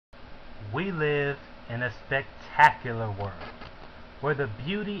We live in a spectacular world, where the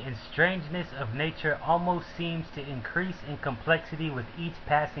beauty and strangeness of nature almost seems to increase in complexity with each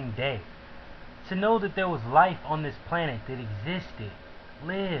passing day. To know that there was life on this planet that existed,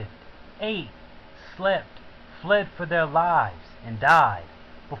 lived, ate, slept, fled for their lives, and died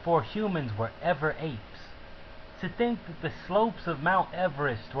before humans were ever apes. To think that the slopes of Mount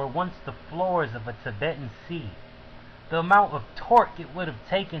Everest were once the floors of a Tibetan sea. The amount of torque it would have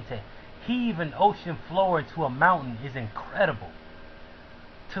taken to heave an ocean floor into a mountain is incredible.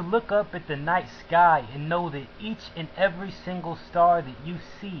 To look up at the night sky and know that each and every single star that you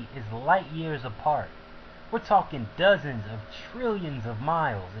see is light years apart. We're talking dozens of trillions of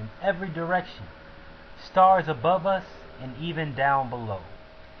miles in every direction. Stars above us and even down below.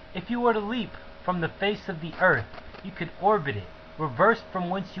 If you were to leap from the face of the earth, you could orbit it, reverse from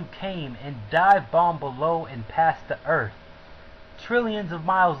whence you came, and dive bomb below and past the earth. Trillions of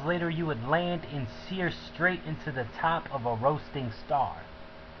miles later you would land and sear straight into the top of a roasting star.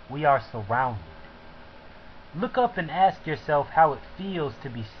 We are surrounded. Look up and ask yourself how it feels to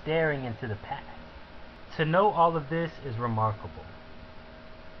be staring into the past. To know all of this is remarkable.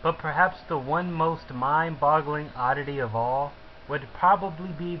 But perhaps the one most mind-boggling oddity of all would probably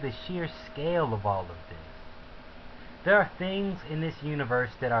be the sheer scale of all of this. There are things in this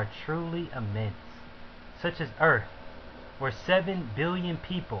universe that are truly immense, such as Earth, where 7 billion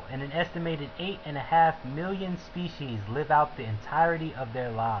people and an estimated 8.5 million species live out the entirety of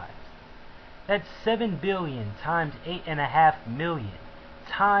their lives. That's 7 billion times 8.5 million,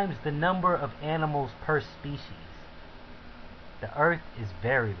 times the number of animals per species. The Earth is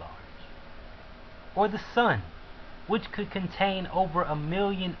very large. Or the Sun, which could contain over 1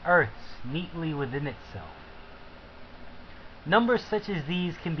 million Earths neatly within itself. Numbers such as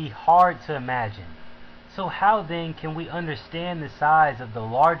these can be hard to imagine. So how then can we understand the size of the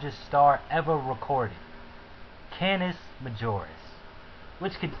largest star ever recorded, Canis Majoris,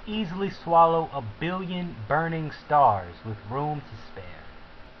 which could easily swallow 1 billion burning stars with room to spare?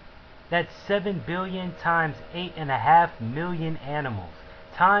 That's 7 billion times 8.5 million animals,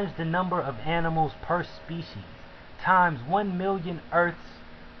 times the number of animals per species, times 1 million Earths,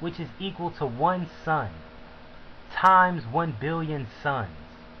 which is equal to 1 sun, times 1 billion suns.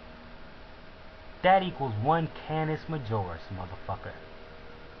 That equals 1 Canis Majoris, motherfucker.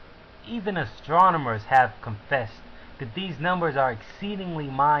 Even astronomers have confessed that these numbers are exceedingly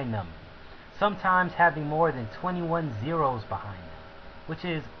mind-numbing, sometimes having more than 21 zeros behind them, which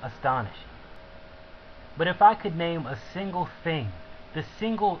is astonishing. But if I could name a single thing, the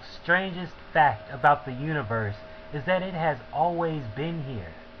single strangest fact about the universe is that it has always been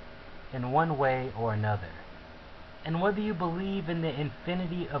here, in one way or another. And whether you believe in the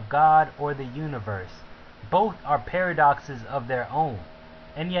infinity of God or the universe, both are paradoxes of their own,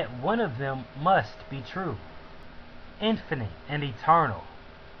 and yet one of them must be true. Infinite and eternal,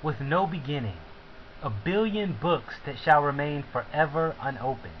 with no beginning, 1 billion books that shall remain forever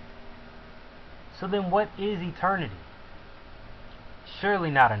unopened. So then what is eternity?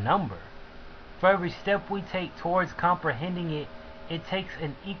 Surely not a number. For every step we take towards comprehending it, it takes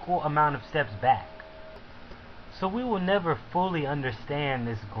an equal amount of steps back. So we will never fully understand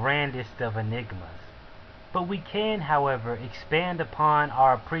this grandest of enigmas. But we can, however, expand upon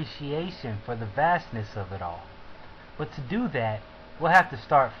our appreciation for the vastness of it all. But to do that, we'll have to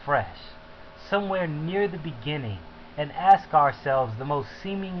start fresh, somewhere near the beginning, and ask ourselves the most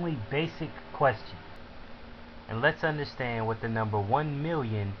seemingly basic question. And let's understand what the number 1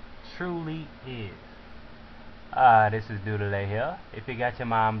 million truly is. This is Doodelay here. If you got your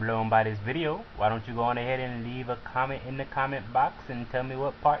mind blown by this video, why don't you go on ahead and leave a comment in the comment box and tell me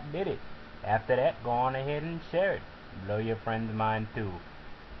what part did it. After that, go on ahead and share it. Blow your friend's mind too.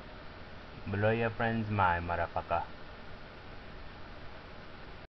 Blow your friend's mind, motherfucker.